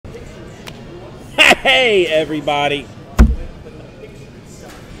Hey, everybody.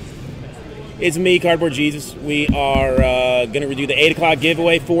 It's me, Cardboard Jesus. We are going to do the 8 o'clock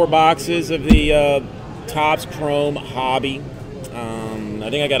giveaway, 4 boxes of the Topps Chrome Hobby. I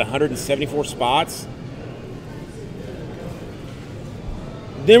think I got 174 spots.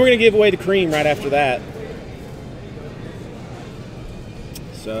 Then we're going to give away the cream right after that.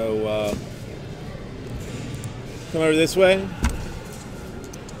 So, come over this way.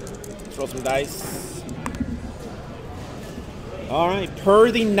 Let's roll some dice. All right,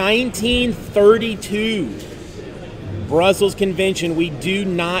 per the 1932 Brussels Convention, we do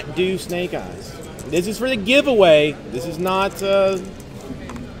not do snake eyes. This is for the giveaway. This is not the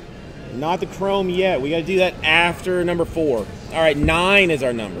Chrome yet. We got to do that after number 4. All right, 9 is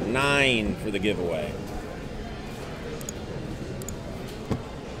our number. 9 for the giveaway.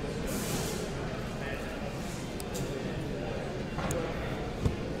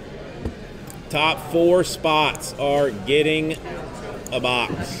 Top 4 spots are getting a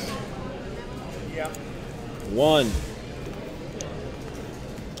box. 1.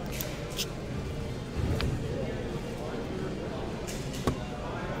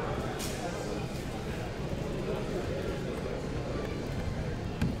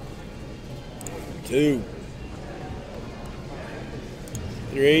 2.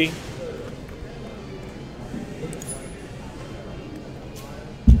 3.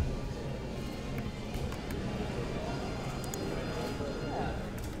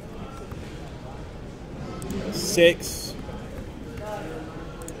 6,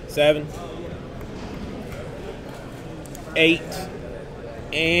 7, 8,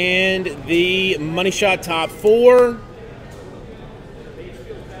 and the money shot top 4.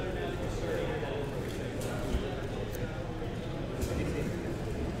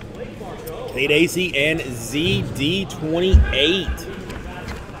 Kate AC and ZD28.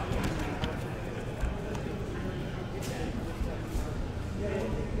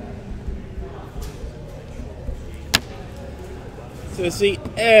 So see,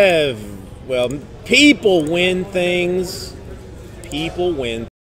 well, people win things. People win